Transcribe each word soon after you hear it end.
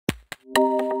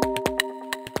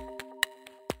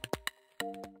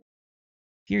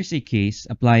Here's a case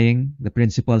applying the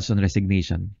principles on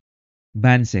resignation.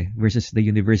 Bance versus the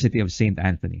University of St.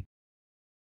 Anthony.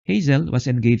 Hazel was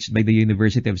engaged by the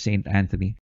University of St.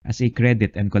 Anthony as a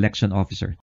credit and collection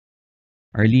officer.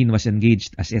 Arlene was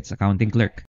engaged as its accounting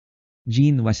clerk.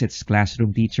 Jean was its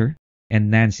classroom teacher, and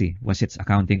Nancy was its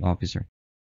accounting officer.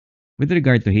 With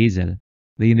regard to Hazel,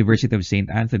 the University of St.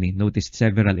 Anthony noticed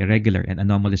several irregular and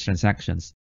anomalous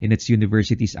transactions in its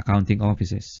university's accounting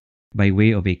offices by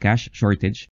way of a cash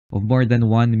shortage of more than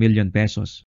 1 million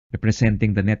pesos,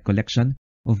 representing the net collection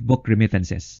of book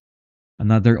remittances.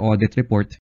 Another audit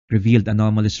report revealed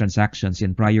anomalous transactions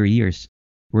in prior years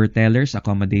where tellers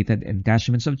accommodated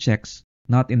encashments of checks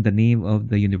not in the name of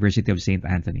the University of St.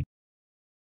 Anthony.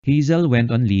 Hazel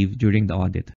went on leave during the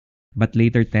audit, but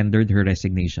later tendered her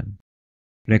resignation.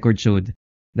 Record showed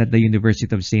that the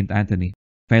University of St. Anthony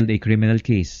filed a criminal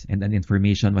case and an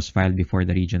information was filed before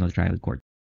the regional trial court.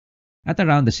 At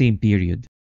around the same period,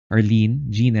 Arlene,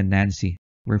 Jean, and Nancy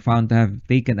were found to have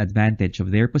taken advantage of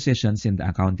their positions in the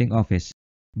accounting office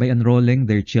by enrolling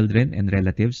their children and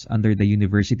relatives under the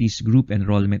university's group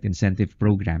enrollment incentive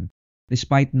program,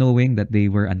 despite knowing that they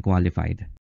were unqualified.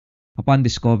 Upon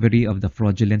discovery of the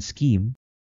fraudulent scheme,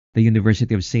 the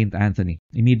University of St. Anthony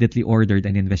immediately ordered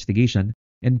an investigation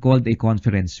and called a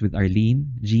conference with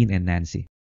Arlene, Jean, and Nancy.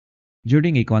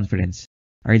 During a conference,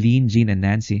 Arlene, Jean, and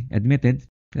Nancy admitted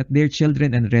that their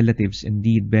children and relatives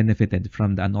indeed benefited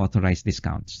from the unauthorized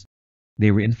discounts.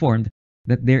 They were informed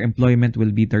that their employment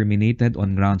will be terminated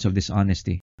on grounds of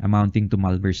dishonesty, amounting to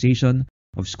malversation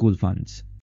of school funds.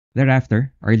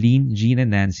 Thereafter, Arlene, Jean,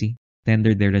 and Nancy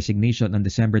tendered their resignation on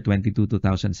December 22,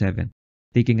 2007,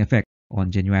 taking effect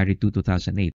on January 2,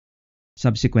 2008.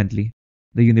 Subsequently,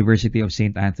 the University of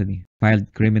St. Anthony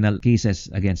filed criminal cases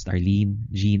against Arlene,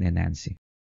 Jean, and Nancy.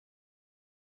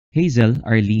 Hazel,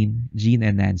 Arlene, Jean,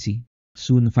 and Nancy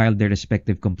soon filed their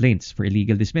respective complaints for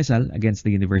illegal dismissal against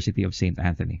the University of St.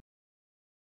 Anthony.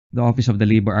 The Office of the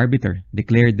Labor Arbiter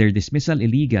declared their dismissal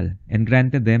illegal and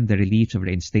granted them the reliefs of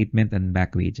reinstatement and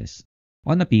back wages.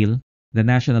 On appeal, the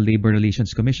National Labor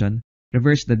Relations Commission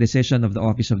reversed the decision of the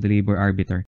Office of the Labor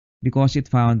Arbiter because it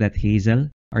found that Hazel,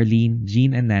 Arlene,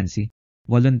 Jean, and Nancy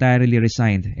voluntarily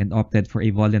resigned and opted for a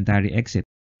voluntary exit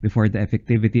before the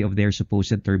effectivity of their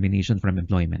supposed termination from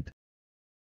employment.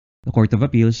 The Court of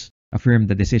Appeals affirmed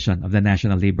the decision of the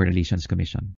National Labor Relations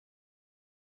Commission.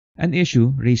 An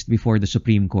issue raised before the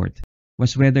Supreme Court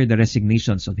was whether the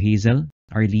resignations of Hazel,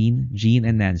 Arlene, Jean,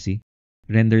 and Nancy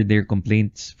rendered their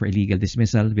complaints for illegal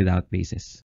dismissal without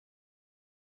basis.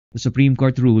 The Supreme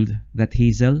Court ruled that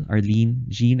Hazel, Arlene,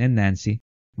 Jean, and Nancy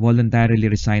voluntarily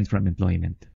resigned from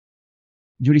employment.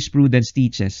 Jurisprudence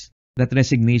teaches that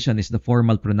resignation is the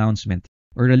formal pronouncement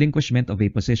or relinquishment of a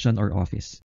position or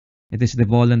office. It is the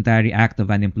voluntary act of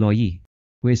an employee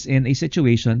who is in a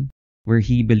situation where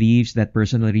he believes that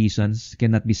personal reasons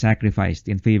cannot be sacrificed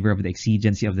in favor of the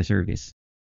exigency of the service,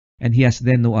 and he has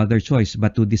then no other choice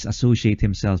but to disassociate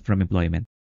himself from employment.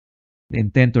 The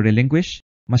intent to relinquish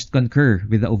must concur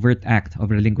with the overt act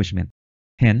of relinquishment.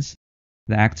 Hence,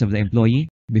 the acts of the employee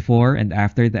before and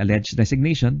after the alleged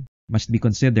resignation must be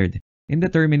considered in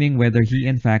determining whether he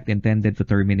in fact intended to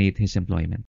terminate his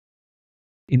employment.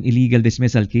 In illegal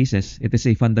dismissal cases, it is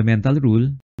a fundamental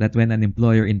rule that when an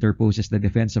employer interposes the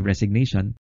defense of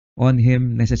resignation, on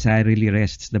him necessarily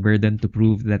rests the burden to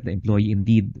prove that the employee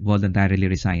indeed voluntarily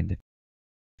resigned.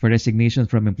 For resignation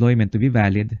from employment to be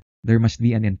valid, there must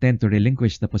be an intent to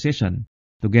relinquish the position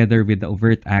together with the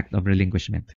overt act of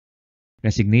relinquishment.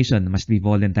 Resignation must be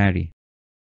voluntary.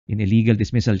 In illegal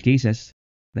dismissal cases,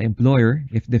 the employer,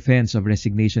 if defense of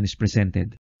resignation is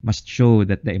presented, must show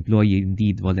that the employee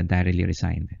indeed voluntarily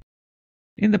resigned.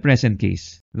 In the present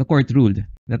case, the court ruled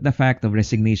that the fact of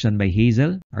resignation by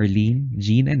Hazel, Arlene,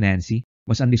 Jean, and Nancy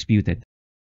was undisputed.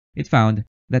 It found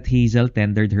that Hazel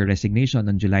tendered her resignation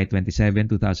on July 27,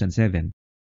 2007,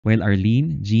 while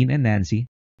Arlene, Jean, and Nancy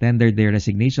tendered their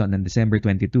resignation on December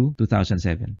 22,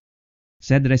 2007.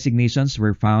 Said resignations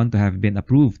were found to have been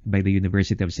approved by the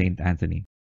University of St. Anthony.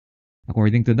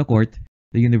 According to the court,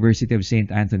 the University of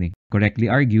St. Anthony correctly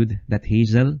argued that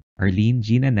Hazel, Arlene,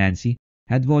 Jean, and Nancy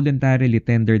had voluntarily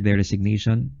tendered their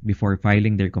resignation before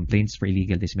filing their complaints for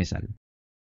illegal dismissal.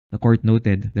 The court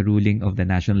noted the ruling of the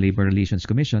National Labor Relations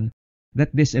Commission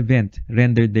that this event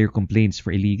rendered their complaints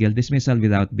for illegal dismissal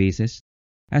without basis,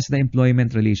 as the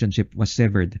employment relationship was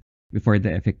severed before the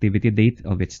effectivity date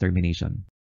of its termination.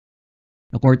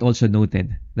 The court also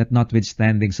noted that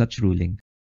notwithstanding such ruling,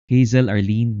 Hazel,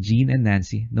 Arlene, Jean, and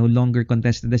Nancy no longer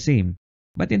contested the same,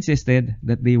 but insisted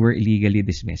that they were illegally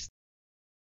dismissed.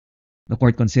 The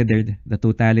court considered the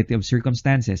totality of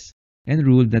circumstances and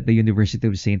ruled that the University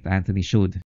of St. Anthony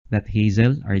showed that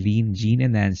Hazel, Arlene, Jean,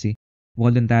 and Nancy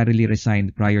voluntarily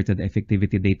resigned prior to the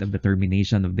effectivity date of the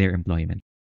termination of their employment.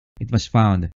 It was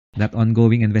found that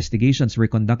ongoing investigations were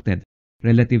conducted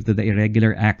relative to the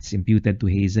irregular acts imputed to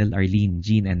Hazel, Arlene,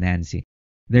 Jean, and Nancy,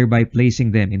 thereby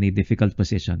placing them in a difficult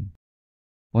position.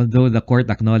 Although the court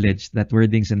acknowledged that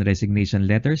wordings in resignation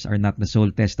letters are not the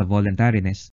sole test of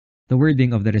voluntariness, the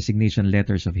wording of the resignation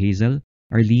letters of Hazel,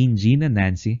 Arlene, Jean, and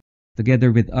Nancy,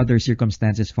 together with other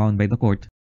circumstances found by the court,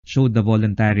 showed the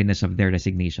voluntariness of their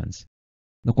resignations.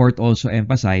 The court also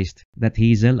emphasized that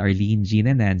Hazel, Arlene, Jean,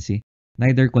 and Nancy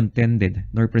neither contended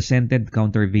nor presented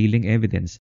countervailing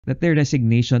evidence that their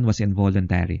resignation was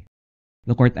involuntary.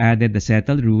 The court added the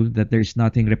settled rule that there is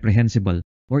nothing reprehensible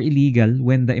or illegal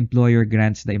when the employer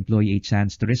grants the employee a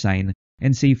chance to resign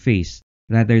and save face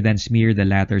rather than smear the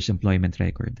latter's employment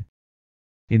record.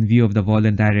 In view of the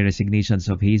voluntary resignations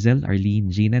of Hazel,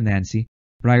 Arlene, Jean, and Nancy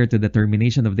prior to the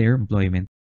termination of their employment,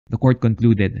 the court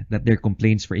concluded that their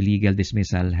complaints for illegal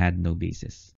dismissal had no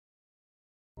basis.